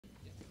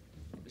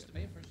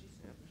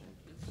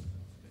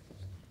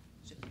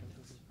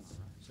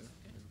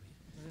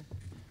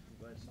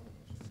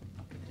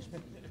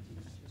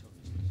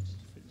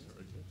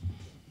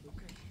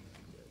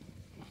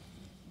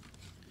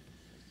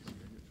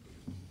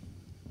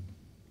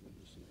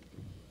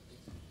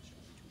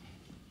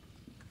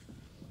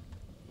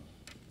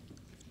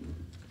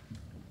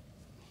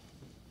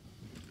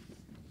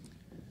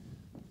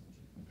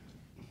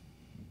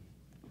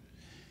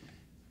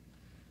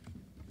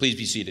Please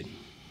be seated.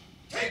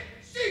 Take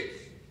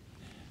seats.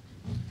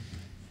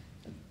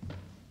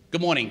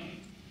 Good morning.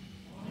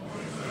 Good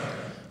morning,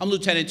 sir. I'm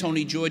Lieutenant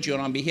Tony Giorgio,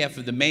 and on behalf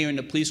of the Mayor and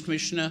the Police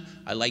Commissioner,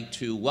 I'd like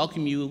to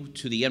welcome you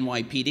to the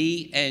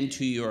NYPD and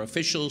to your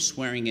official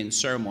swearing-in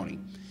ceremony.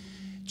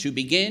 To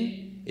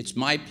begin, it's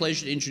my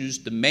pleasure to introduce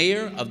the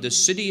Mayor of the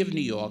City of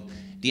New York,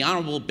 the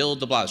Honorable Bill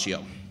de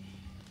Blasio.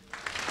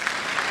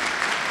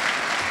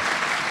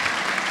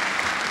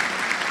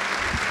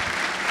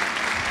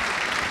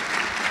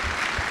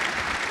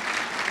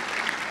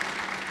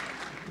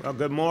 Well,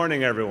 good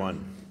morning,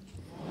 everyone.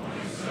 Good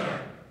morning,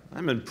 sir.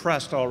 I'm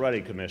impressed already,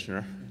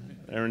 Commissioner.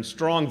 They're in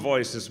strong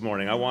voice this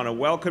morning. I want to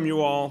welcome you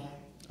all.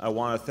 I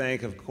want to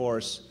thank, of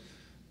course,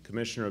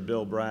 Commissioner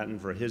Bill Bratton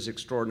for his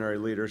extraordinary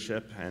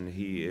leadership, and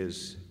he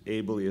is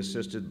ably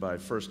assisted by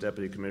First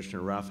Deputy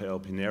Commissioner Rafael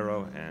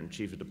Pinheiro and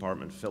Chief of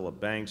Department Philip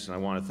Banks. And I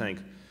want to thank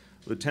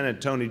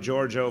Lieutenant Tony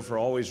Giorgio for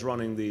always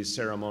running these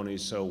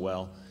ceremonies so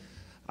well.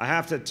 I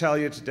have to tell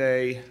you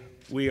today,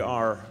 we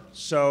are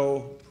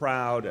so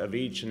proud of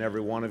each and every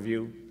one of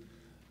you.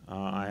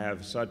 I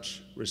have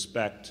such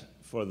respect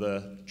for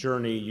the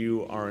journey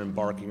you are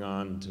embarking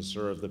on to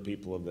serve the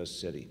people of this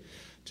city.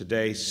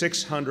 Today,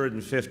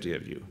 650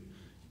 of you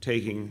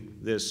taking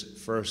this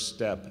first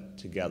step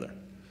together.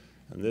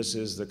 And this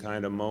is the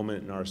kind of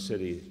moment in our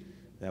city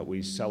that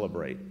we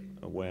celebrate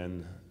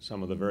when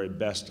some of the very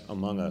best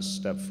among us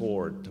step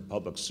forward to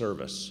public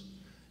service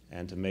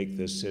and to make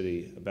this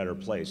city a better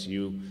place.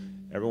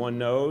 Everyone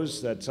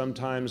knows that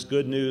sometimes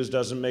good news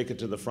doesn't make it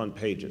to the front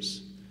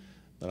pages,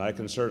 but I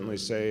can certainly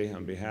say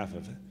on behalf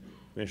of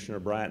Commissioner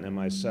Bratton and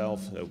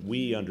myself that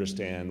we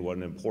understand what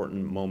an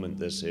important moment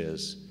this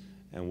is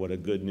and what a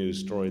good news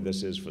story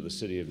this is for the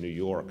city of New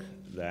York,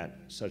 that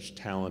such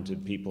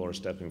talented people are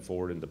stepping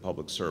forward into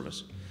public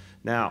service.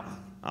 Now,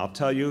 I'll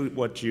tell you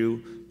what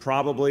you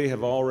probably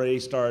have already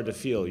started to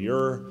feel.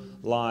 Your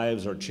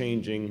lives are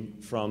changing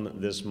from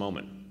this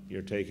moment.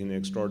 You're taking an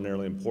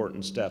extraordinarily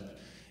important step.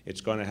 It's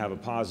going to have a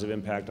positive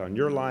impact on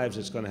your lives.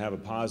 It's going to have a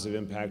positive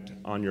impact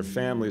on your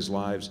family's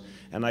lives.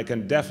 And I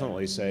can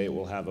definitely say it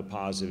will have a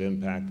positive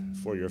impact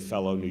for your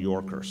fellow New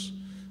Yorkers.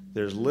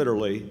 There's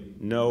literally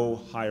no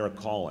higher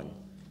calling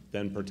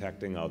than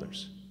protecting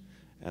others.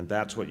 And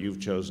that's what you've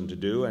chosen to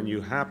do. And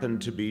you happen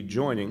to be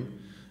joining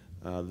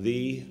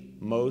the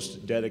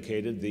most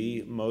dedicated,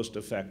 the most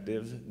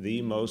effective,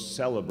 the most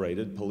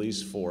celebrated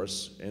police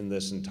force in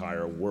this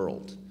entire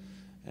world.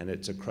 And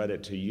it's a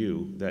credit to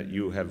you that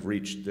you have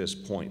reached this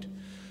point.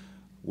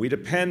 We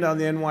depend on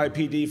the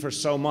NYPD for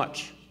so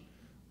much.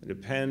 We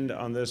depend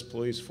on this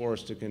police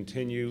force to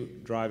continue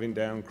driving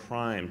down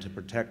crime, to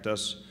protect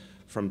us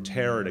from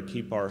terror, to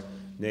keep our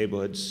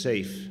neighborhoods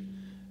safe.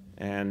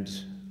 And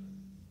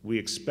we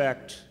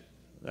expect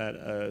that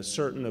a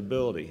certain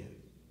ability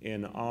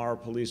in our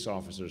police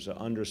officers to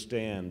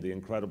understand the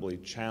incredibly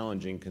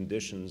challenging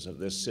conditions of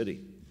this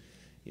city.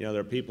 You know,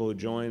 there are people who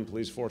join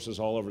police forces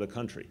all over the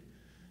country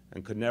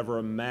and could never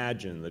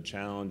imagine the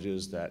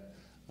challenges that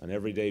an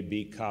everyday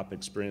beat cop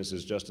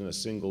experiences just in a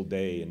single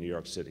day in New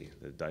York City.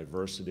 The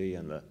diversity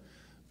and the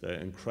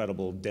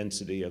incredible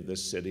density of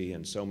this city,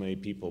 and so many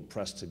people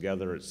pressed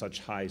together at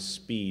such high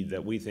speed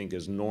that we think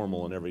is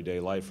normal in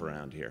everyday life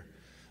around here.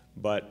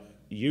 But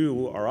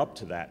you are up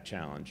to that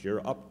challenge.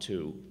 You're up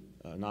to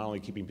not only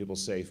keeping people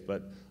safe,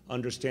 but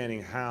understanding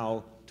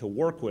how to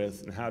work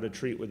with and how to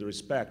treat with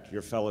respect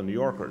your fellow New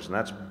Yorkers. And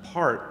that's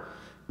part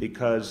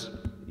because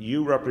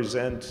you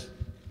represent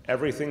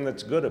everything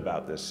that's good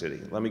about this city.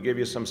 Let me give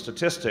you some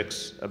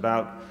statistics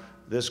about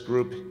this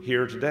group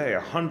here today.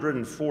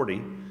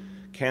 140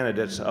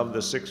 candidates of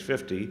the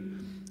 650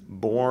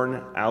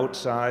 born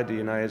outside the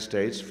United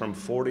States from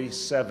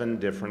 47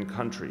 different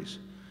countries.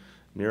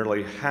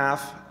 Nearly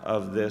half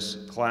of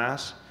this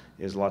class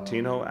is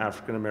Latino,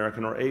 African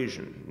American, or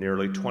Asian,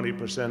 nearly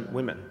 20%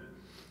 women.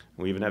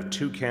 We even have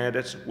 2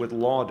 candidates with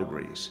law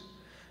degrees.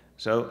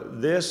 So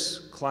this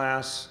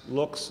class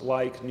looks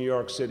like New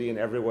York City in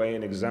every way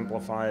and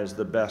exemplifies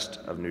the best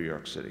of New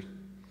York City.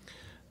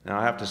 Now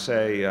I have to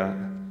say,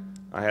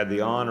 I had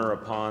the honor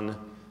upon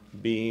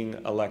being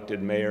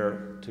elected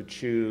mayor to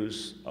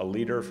choose a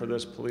leader for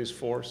this police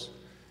force,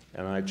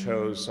 and I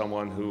chose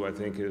someone who I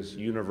think is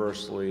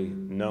universally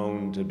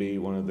known to be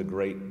one of the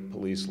great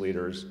police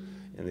leaders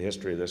in the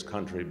history of this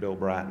country, Bill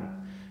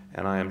Bratton.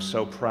 And I am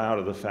so proud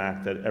of the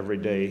fact that every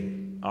day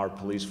our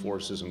police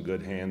force is in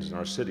good hands and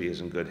our city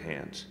is in good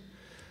hands.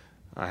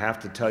 I have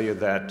to tell you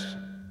that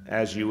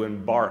as you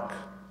embark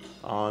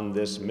on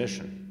this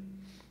mission,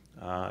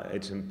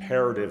 it's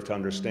imperative to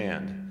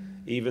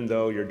understand, even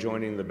though you're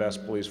joining the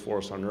best police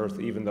force on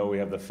earth, even though we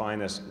have the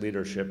finest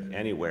leadership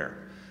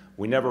anywhere,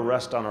 we never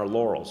rest on our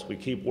laurels. We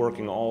keep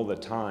working all the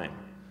time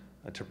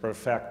to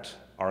perfect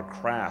our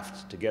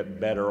craft, to get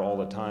better all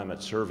the time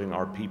at serving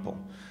our people,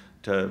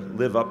 to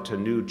live up to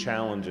new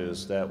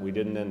challenges that we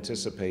didn't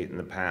anticipate in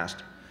the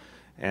past.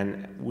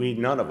 And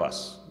none of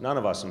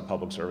us in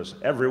public service,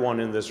 everyone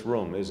in this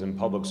room is in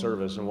public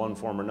service in one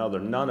form or another.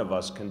 None of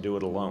us can do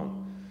it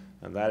alone.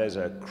 And that is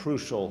a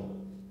crucial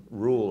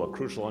rule, a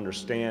crucial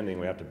understanding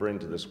we have to bring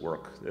to this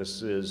work.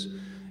 This is,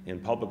 in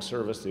public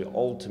service, the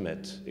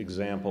ultimate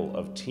example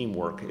of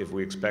teamwork if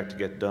we expect to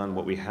get done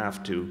what we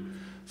have to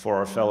for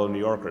our fellow New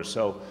Yorkers.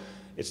 So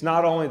it's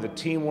not only the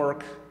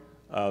teamwork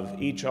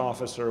of each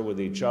officer with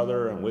each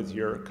other and with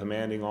your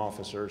commanding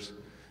officers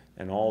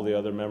and all the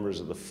other members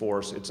of the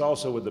force, it's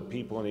also with the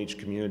people in each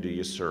community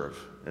you serve.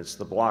 It's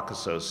the block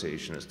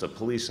association, it's the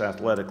police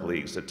athletic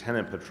leagues, the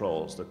tenant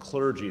patrols, the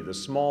clergy, the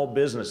small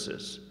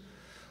businesses.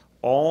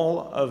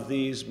 All of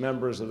these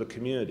members of the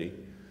community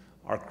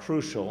are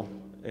crucial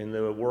in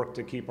the work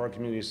to keep our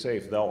community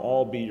safe. They'll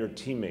all be your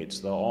teammates.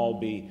 They'll all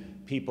be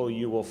people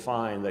you will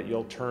find that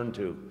you'll turn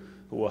to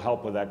who will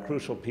help with that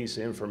crucial piece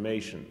of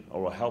information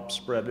or will help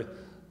spread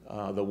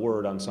the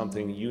word on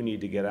something you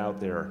need to get out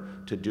there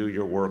to do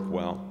your work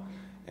well.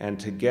 And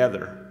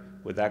together,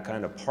 with that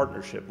kind of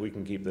partnership, we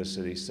can keep this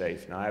city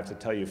safe. Now, I have to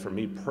tell you, for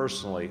me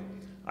personally,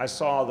 I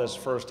saw this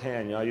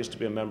firsthand. You know, I used to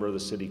be a member of the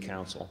city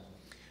council.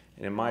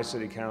 And in my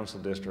city council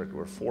district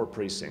were 4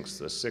 precincts,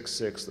 the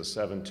 6-6, the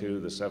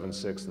 7-2, the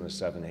 7-6, and the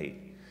 7-8.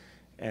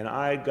 And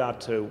I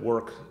got to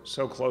work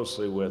so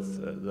closely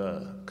with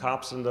the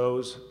cops in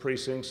those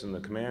precincts and the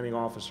commanding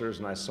officers,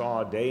 and I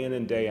saw day in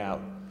and day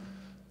out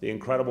the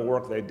incredible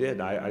work they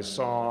did. I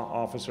saw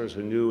officers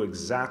who knew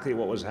exactly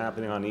what was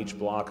happening on each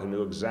block, who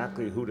knew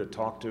exactly who to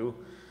talk to,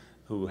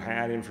 who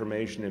had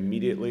information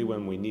immediately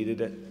when we needed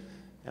it,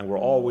 and were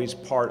always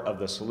part of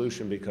the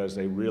solution because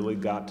they really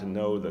got to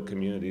know the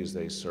communities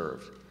they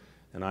served.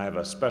 And I have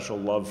a special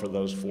love for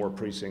those 4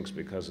 precincts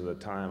because of the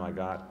time I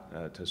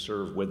got to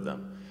serve with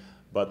them.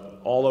 But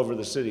all over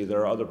the city,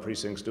 there are other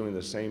precincts doing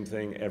the same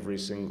thing every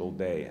single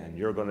day, and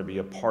you're going to be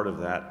a part of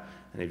that.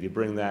 And if you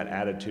bring that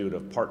attitude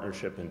of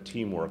partnership and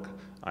teamwork,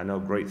 I know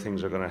great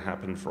things are going to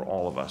happen for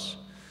all of us.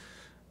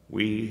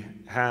 We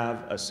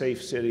have a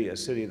safe city, a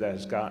city that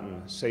has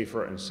gotten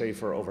safer and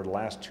safer over the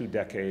last 2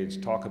 decades.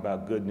 Talk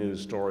about good news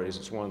stories.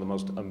 It's one of the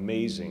most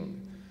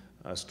amazing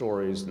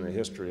stories in the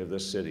history of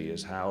this city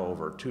is how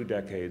over 2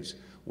 decades,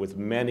 with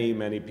many,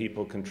 many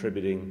people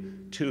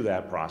contributing to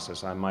that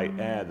process. I might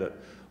add that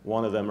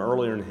one of them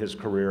earlier in his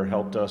career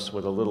helped us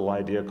with a little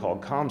idea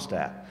called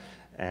ComStat.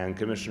 And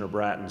Commissioner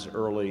Bratton's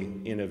early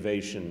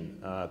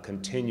innovation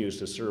continues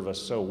to serve us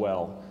so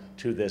well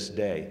to this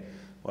day.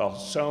 Well,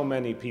 so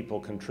many people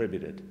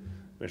contributed.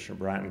 Commissioner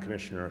Bratton,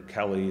 Commissioner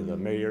Kelly, the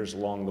mayors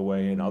along the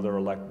way, and other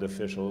elected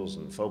officials,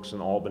 and folks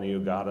in Albany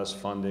who got us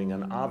funding,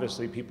 and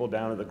obviously people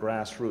down at the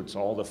grassroots,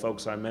 all the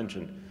folks I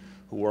mentioned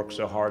who work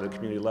so hard at the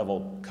community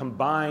level.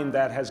 Combined,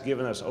 that has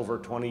given us over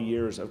 20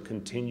 years of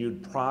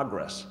continued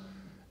progress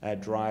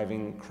at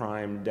driving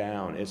crime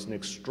down. It's an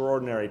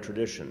extraordinary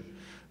tradition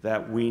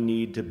that we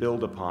need to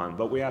build upon,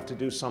 but we have to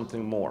do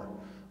something more.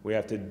 We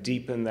have to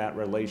deepen that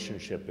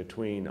relationship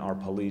between our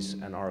police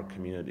and our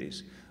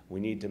communities. We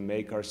need to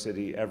make our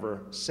city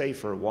ever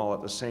safer while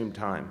at the same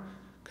time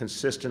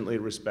consistently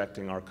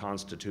respecting our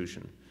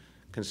Constitution,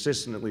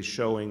 consistently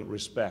showing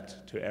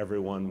respect to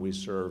everyone we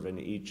serve in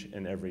each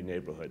and every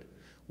neighborhood.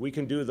 We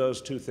can do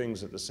those 2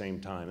 things at the same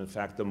time. In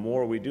fact, the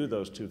more we do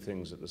those 2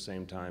 things at the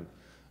same time,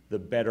 the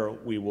better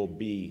we will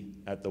be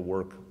at the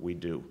work we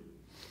do.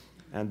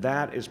 And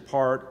that is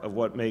part of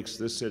what makes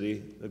this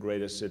city the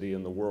greatest city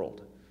in the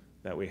world,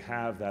 that we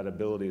have that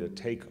ability to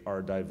take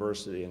our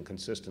diversity and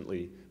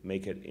consistently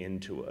make it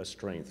into a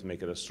strength,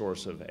 make it a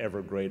source of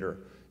ever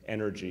greater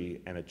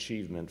energy and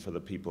achievement for the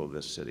people of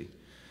this city.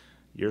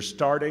 You're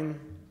starting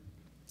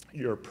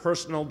your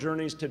personal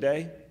journeys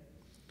today.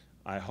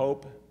 I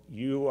hope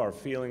you are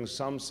feeling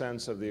some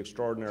sense of the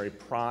extraordinary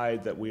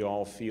pride that we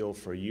all feel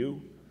for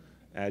you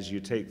as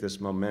you take this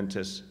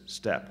momentous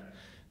step.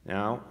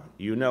 Now,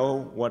 you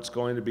know what's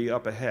going to be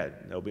up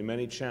ahead. There'll be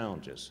many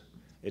challenges.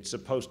 It's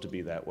supposed to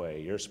be that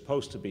way. You're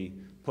supposed to be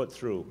put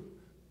through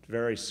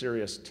very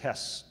serious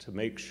tests to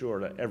make sure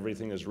that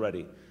everything is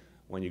ready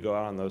when you go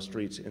out on those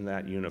streets in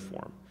that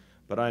uniform.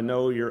 But I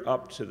know you're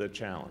up to the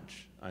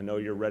challenge. I know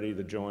you're ready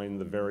to join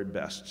the very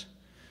best.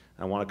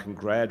 I want to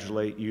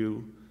congratulate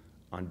you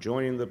on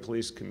joining the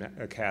Police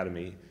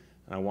Academy,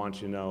 and I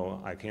want you to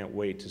know I can't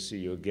wait to see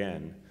you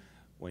again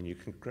when you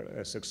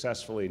can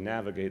successfully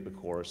navigate the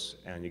course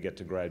and you get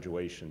to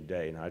graduation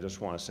day. And I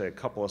just want to say a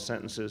couple of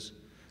sentences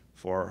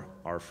for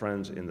our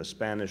friends in the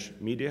Spanish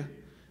media.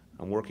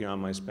 I'm working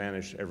on my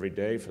Spanish every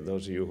day for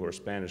those of you who are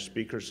Spanish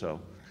speakers, so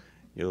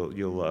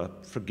you'll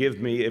forgive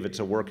me if it's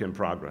a work in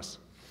progress.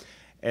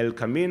 El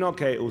camino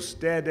que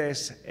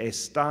ustedes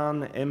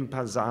están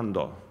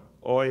empezando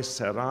hoy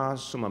será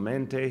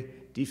sumamente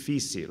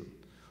difícil.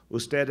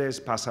 Ustedes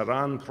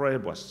pasarán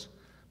pruebas,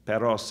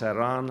 pero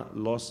serán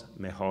los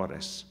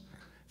mejores.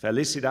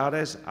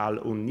 Felicidades al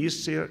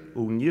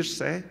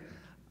unirse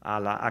a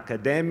la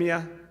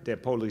Academia de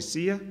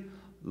Policía.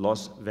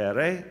 Los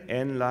veré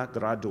en la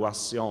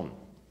graduación.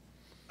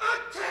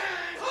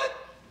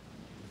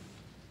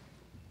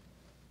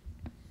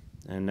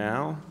 And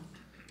now,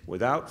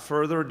 without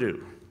further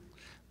ado,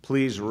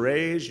 please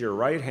raise your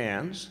right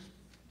hands.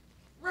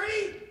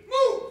 Ready,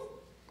 move!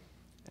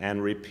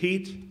 And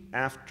repeat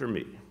after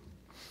me.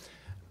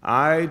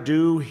 I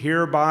do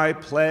hereby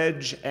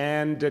pledge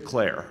and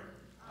declare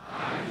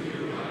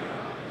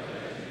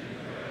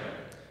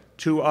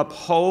to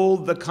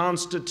uphold the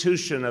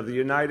Constitution of the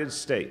United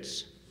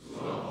States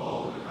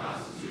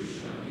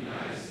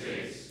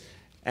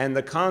and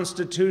the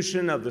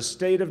Constitution of the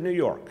State of New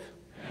York,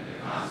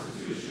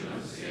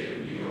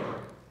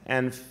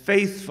 and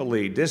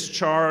faithfully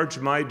discharge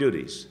my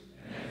duties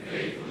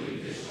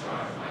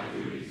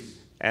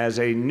as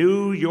a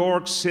New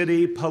York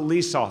City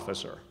police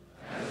officer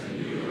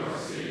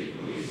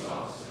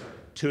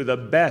to the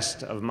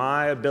best of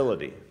my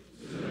ability.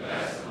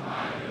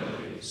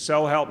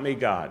 So help me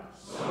God.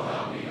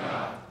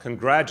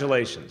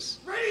 Congratulations.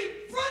 Ready,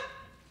 front,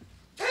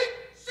 take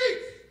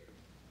seats.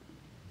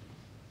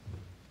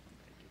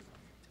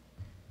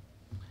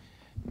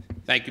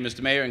 Thank you,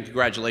 Mr. Mayor, and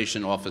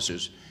congratulations,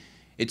 officers.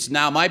 It's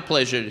now my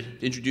pleasure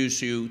to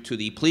introduce you to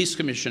the Police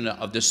Commissioner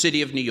of the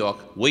City of New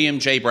York, William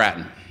J.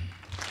 Bratton.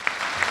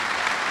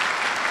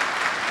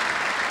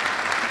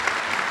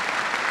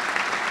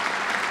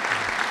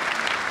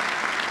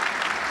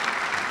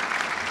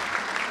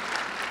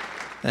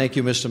 Thank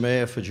you, Mr.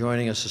 Mayor, for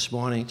joining us this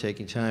morning,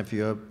 taking time for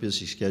your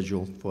busy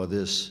schedule for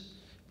this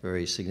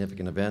very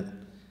significant event.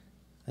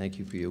 Thank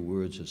you for your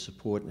words of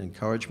support and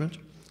encouragement.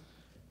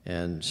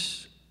 And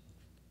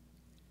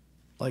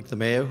like the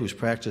mayor who's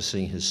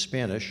practicing his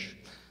Spanish,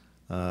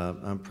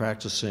 I'm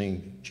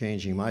practicing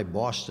changing my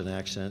Boston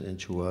accent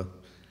into a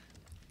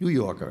New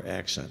Yorker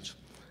accent.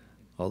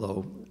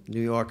 Although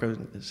New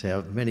Yorkers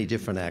have many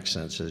different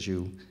accents, as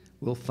you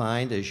will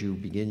find as you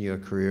begin your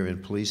career in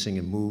policing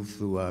and move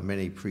through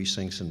many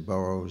precincts and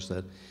boroughs,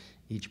 that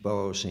each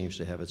borough seems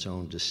to have its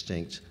own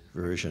distinct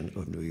version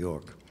of New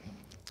York.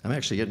 I'm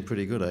actually getting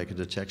pretty good. I can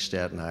detect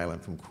Staten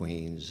Island from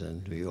Queens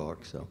and New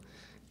York, so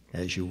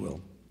as you will.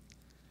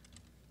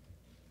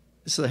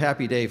 This is a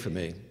happy day for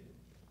me.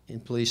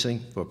 In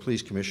policing, for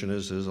police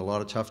commissioners, there's a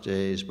lot of tough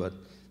days, but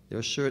there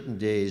are certain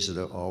days that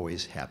are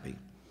always happy.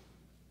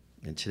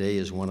 And today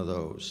is one of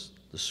those,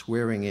 the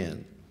swearing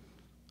in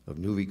of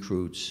new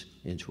recruits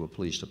into a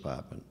police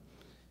department.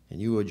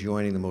 And you are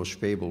joining the most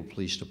fabled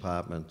police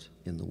department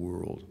in the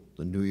world,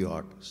 the New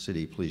York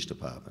City Police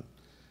Department.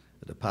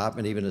 The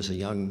department, even as a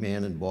young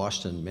man in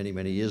Boston many,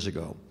 many years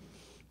ago,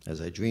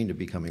 as I dreamed of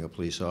becoming a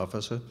police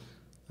officer,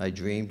 I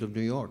dreamed of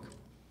New York.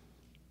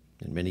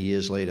 And many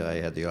years later, I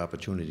had the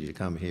opportunity to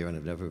come here and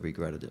have never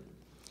regretted it.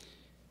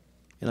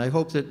 And I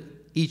hope that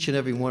each and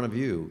every one of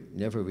you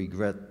never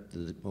regret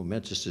the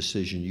momentous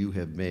decision you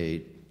have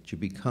made to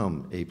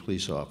become a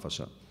police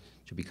officer,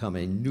 to become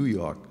a New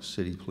York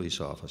City police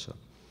officer.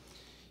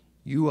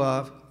 You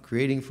are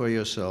creating for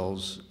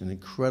yourselves an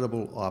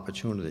incredible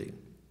opportunity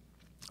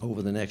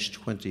over the next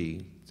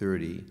 20,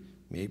 30,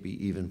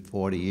 maybe even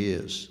 40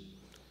 years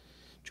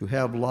to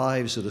have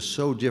lives that are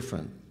so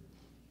different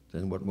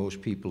than what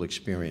most people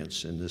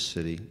experience in this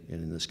city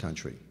and in this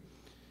country.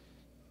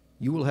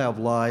 You will have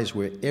lives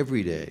where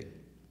every day,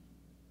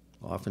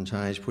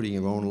 oftentimes putting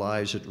your own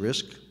lives at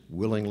risk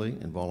willingly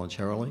and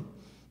voluntarily,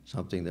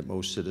 something that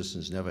most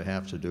citizens never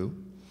have to do.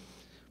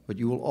 But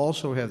you will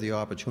also have the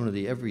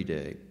opportunity every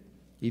day,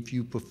 if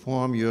you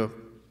perform your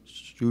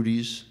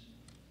duties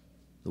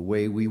the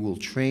way we will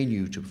train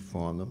you to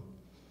perform them,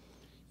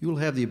 you will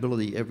have the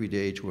ability every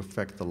day to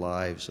affect the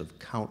lives of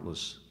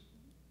countless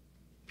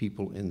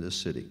people in this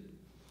city.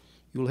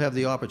 You will have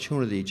the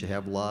opportunity to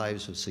have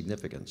lives of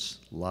significance,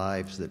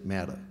 lives that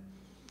matter,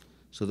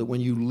 so that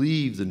when you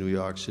leave the New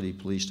York City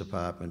Police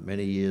Department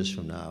many years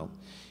from now,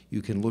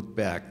 you can look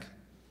back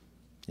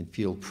and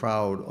feel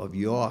proud of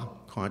your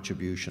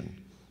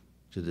contribution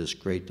to this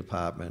great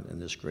department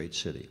and this great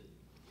city.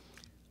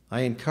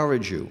 I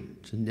encourage you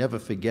to never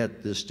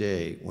forget this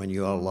day when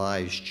your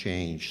lives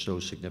changed so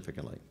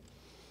significantly.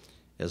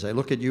 As I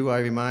look at you, I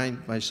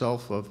remind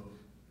myself of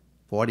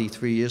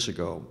 43 years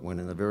ago, when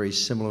in a very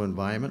similar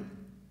environment,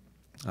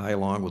 I,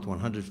 along with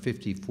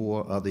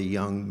 154 other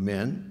young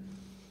men,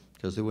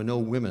 because there were no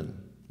women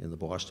in the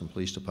Boston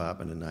Police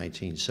Department in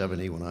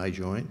 1970 when I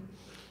joined,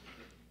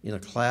 in a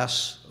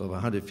class of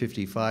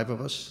 155 of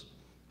us,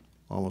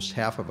 almost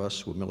half of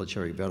us were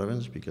military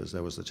veterans because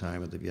that was the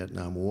time of the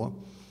Vietnam War,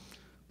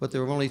 but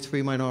there were only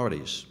 3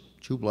 minorities,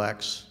 2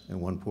 blacks and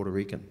 1 Puerto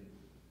Rican,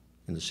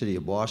 in the city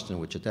of Boston,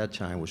 which at that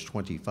time was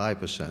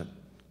 25%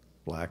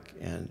 black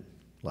and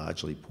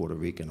largely Puerto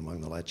Rican among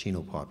the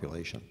Latino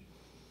population.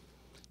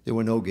 There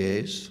were no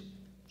gays,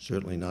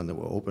 certainly none that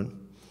were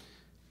open.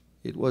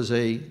 It was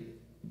a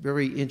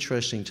very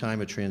interesting time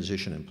of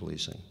transition in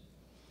policing.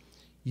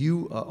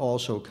 You are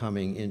also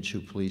coming into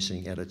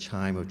policing at a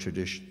time of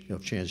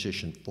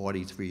transition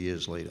 43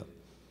 years later.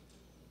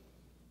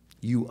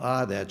 You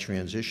are that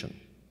transition.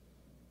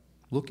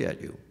 Look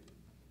at you.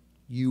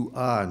 You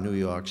are New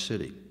York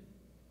City.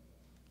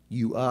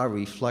 You are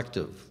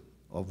reflective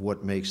of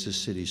what makes this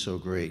city so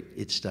great,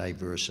 its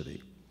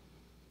diversity,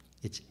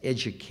 its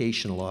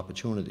educational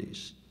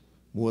opportunities.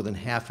 More than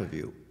half of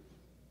you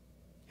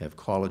have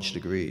college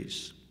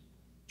degrees.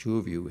 2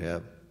 of you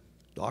have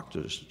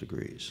doctor's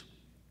degrees.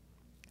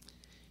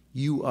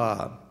 You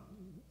are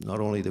not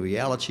only the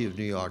reality of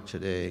New York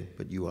today,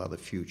 but you are the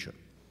future.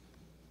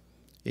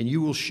 And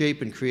you will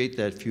shape and create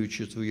that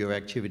future through your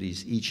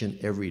activities each and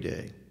every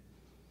day.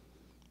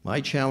 My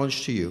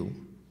challenge to you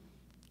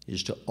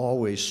is to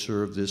always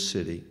serve this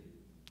city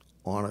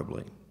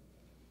honorably,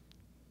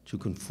 to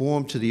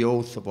conform to the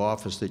oath of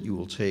office that you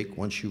will take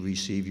once you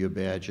receive your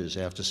badges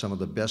after some of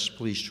the best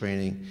police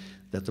training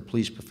that the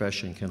police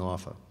profession can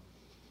offer.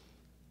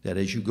 That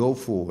as you go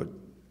forward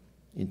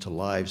into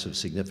lives of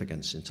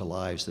significance, into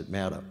lives that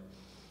matter,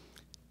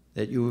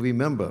 that you will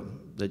remember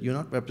that you're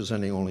not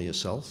representing only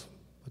yourself,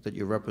 but that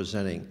you're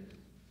representing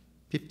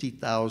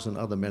 50,000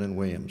 other men and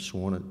women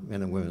sworn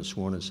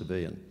in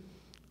civilian,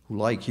 who,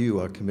 like you,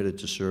 are committed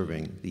to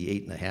serving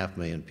the 8.5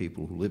 million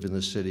people who live in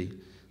this city,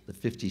 the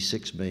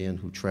 56 million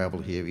who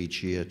travel here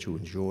each year to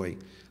enjoy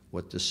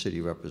what this city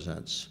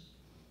represents.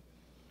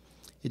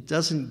 It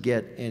doesn't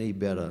get any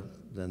better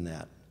than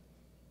that,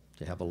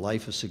 to have a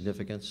life of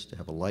significance, to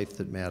have a life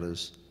that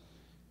matters,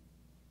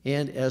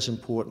 and as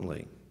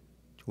importantly,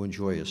 to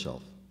enjoy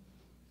yourself,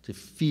 to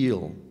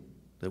feel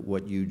that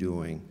what you're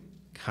doing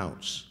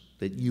counts,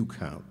 that you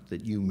count,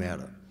 that you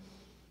matter.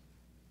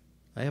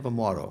 I have a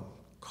motto: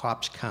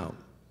 cops count,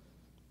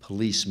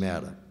 police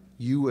matter.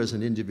 You as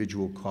an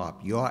individual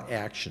cop, your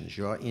actions,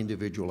 your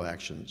individual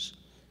actions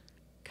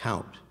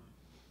count,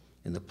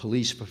 and the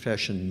police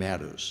profession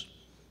matters.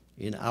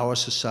 In our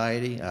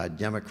society, our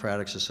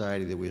democratic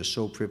society that we are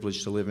so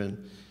privileged to live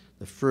in,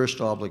 the first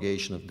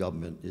obligation of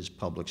government is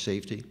public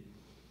safety.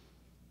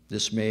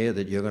 This mayor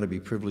that you're going to be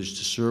privileged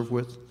to serve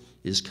with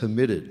is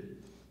committed,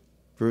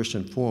 first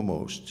and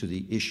foremost, to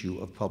the issue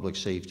of public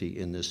safety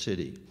in this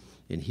city.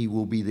 And he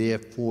will be there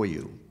for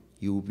you.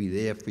 He will be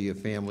there for your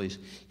families.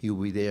 He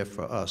will be there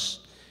for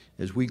us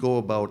as we go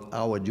about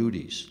our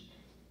duties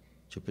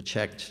to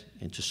protect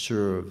and to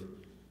serve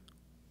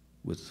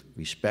with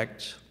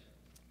respect,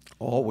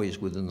 always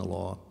within the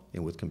law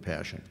and with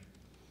compassion.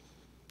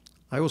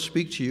 I will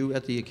speak to you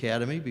at the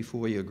Academy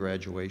before your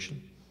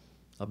graduation.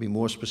 I'll be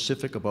more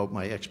specific about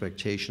my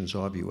expectations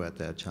of you at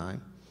that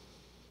time.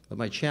 But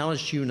my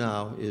challenge to you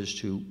now is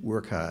to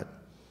work hard.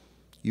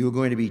 You are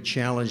going to be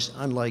challenged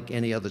unlike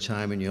any other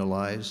time in your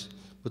lives,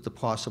 with the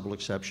possible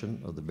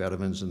exception of the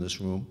veterans in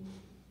this room,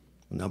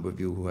 a number of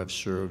you who have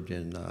served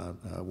in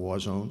war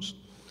zones.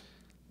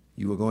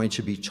 You are going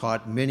to be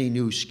taught many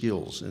new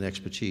skills and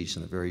expertise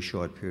in a very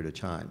short period of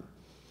time.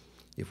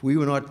 If we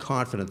were not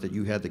confident that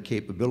you had the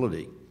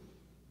capability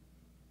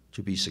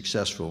to be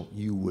successful,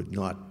 you would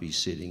not be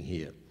sitting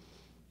here.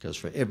 Because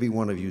for every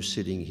one of you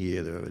sitting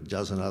here, there are a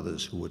dozen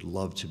others who would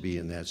love to be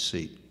in that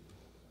seat.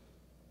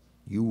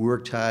 You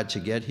worked hard to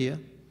get here,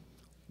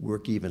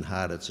 work even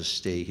harder to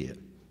stay here,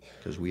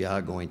 because we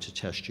are going to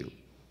test you.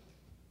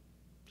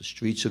 The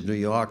streets of New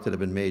York that have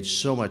been made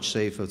so much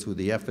safer through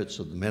the efforts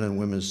of the men and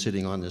women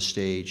sitting on this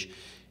stage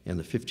and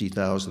the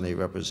 50,000 they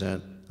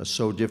represent are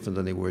so different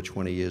than they were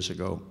 20 years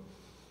ago.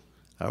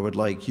 I would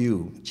like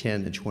you,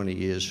 10 and 20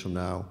 years from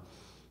now,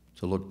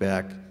 to look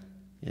back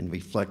and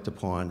reflect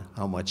upon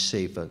how much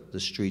safer the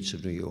streets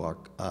of New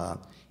York are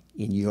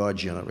in your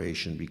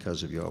generation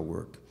because of your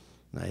work.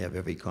 And I have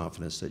every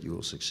confidence that you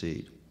will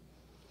succeed.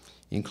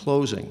 In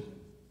closing,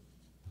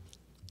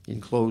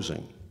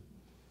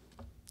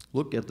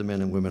 look at the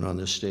men and women on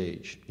this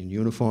stage, in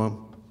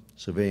uniform,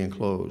 civilian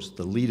clothes,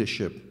 the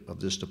leadership of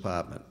this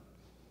department.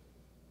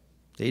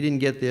 They didn't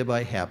get there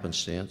by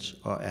happenstance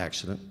or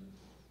accident.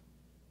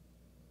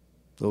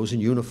 Those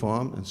in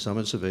uniform and some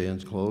in civilian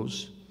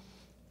clothes,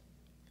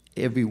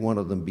 every one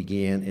of them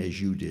began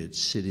as you did,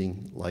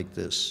 sitting like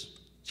this,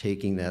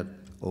 taking that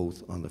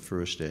oath on the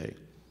first day.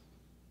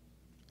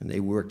 And they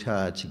worked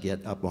hard to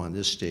get up on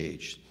this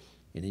stage.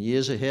 And in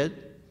years ahead,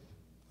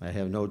 I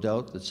have no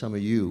doubt that some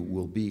of you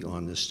will be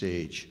on this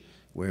stage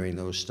wearing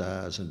those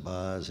stars and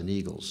bars and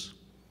eagles.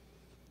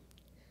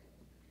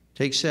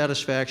 Take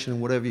satisfaction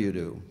in whatever you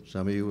do.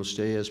 Some of you will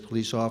stay as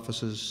police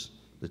officers,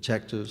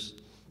 detectives,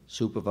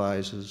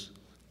 supervisors,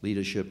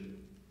 leadership.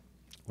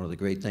 One of the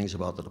great things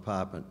about the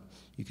department,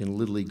 you can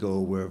literally go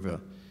wherever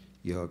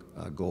your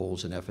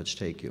goals and efforts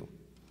take you.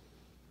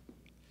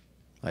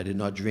 I did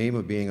not dream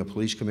of being a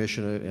police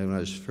commissioner, and when I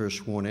was first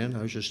sworn in,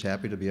 I was just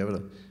happy to be able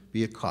to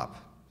be a cop.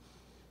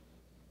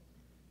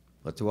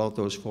 But throughout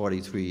those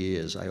 43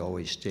 years, I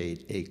always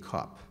stayed a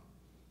cop.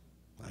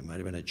 I might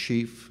have been a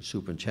chief,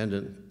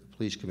 superintendent,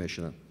 police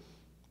commissioner,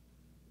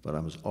 but I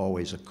was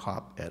always a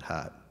cop at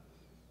heart.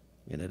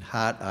 And at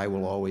heart, I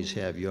will always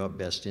have your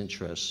best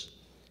interests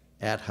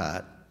at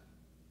heart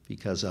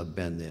because I've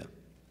been there.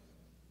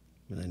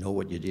 And I know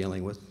what you're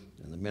dealing with,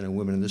 and the men and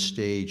women on this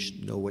stage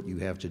know what you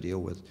have to deal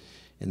with,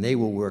 and they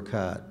will work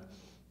hard,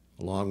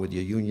 along with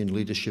your union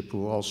leadership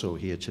who are also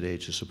here today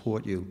to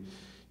support you,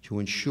 to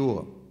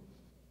ensure,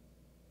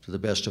 to the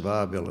best of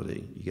our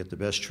ability, you get the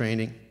best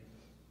training,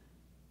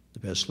 the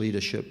best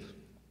leadership,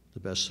 the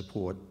best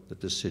support that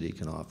this city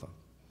can offer.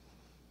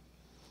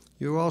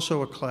 You're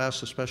also a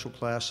class, a special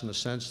class in the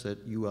sense that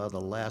you are the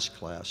last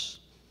class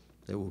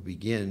that will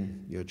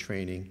begin your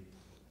training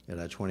at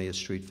our 20th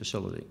Street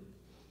facility.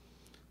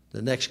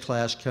 The next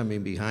class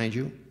coming behind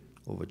you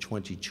Over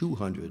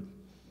 2,200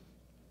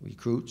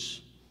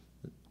 recruits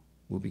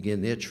will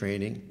begin their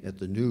training at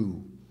the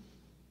new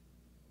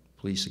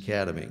police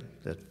academy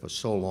that for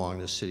so long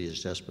this city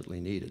has desperately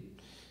needed.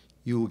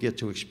 You will get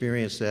to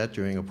experience that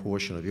during a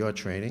portion of your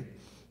training.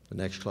 The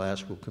next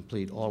class will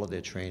complete all of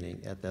their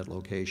training at that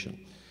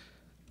location.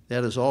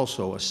 That is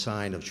also a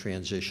sign of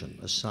transition,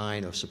 a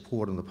sign of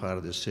support on the part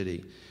of the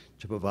city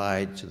to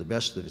provide, to the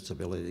best of its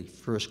ability,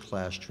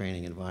 first-class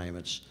training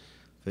environments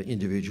for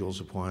individuals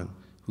upon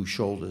whose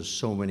shoulders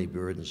so many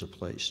burdens are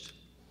placed.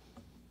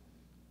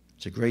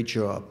 It's a great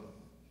job.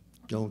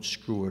 Don't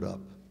screw it up.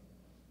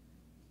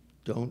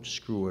 Don't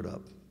screw it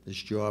up. This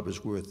job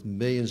is worth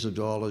millions of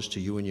dollars to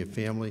you and your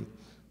family,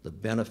 the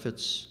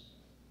benefits,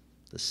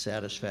 the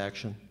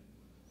satisfaction.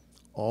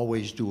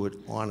 Always do it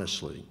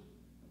honestly.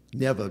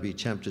 Never be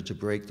tempted to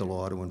break the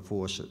law to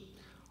enforce it.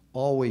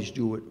 Always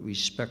do it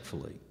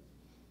respectfully.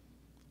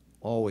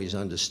 Always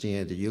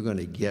understand that you're going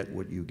to get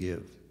what you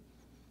give.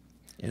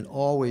 And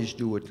always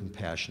do it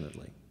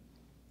compassionately.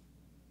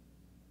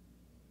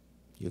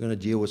 You're going to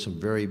deal with some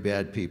very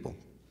bad people.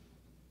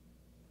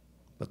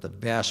 But the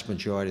vast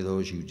majority of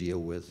those you deal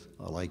with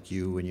are like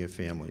you and your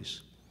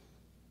families.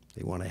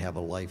 They want to have a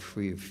life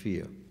free of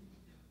fear.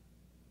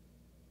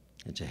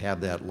 And to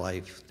have that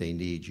life, they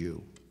need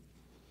you.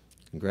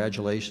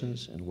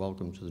 Congratulations and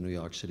welcome to the New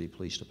York City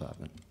Police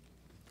Department.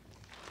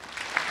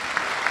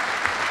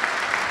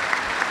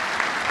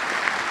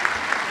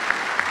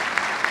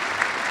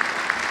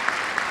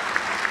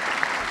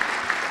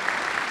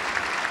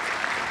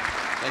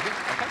 Thank you.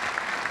 Okay.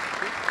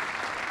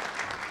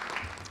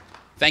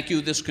 Thank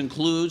you. This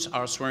concludes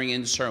our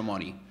swearing-in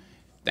ceremony.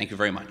 Thank you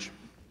very much.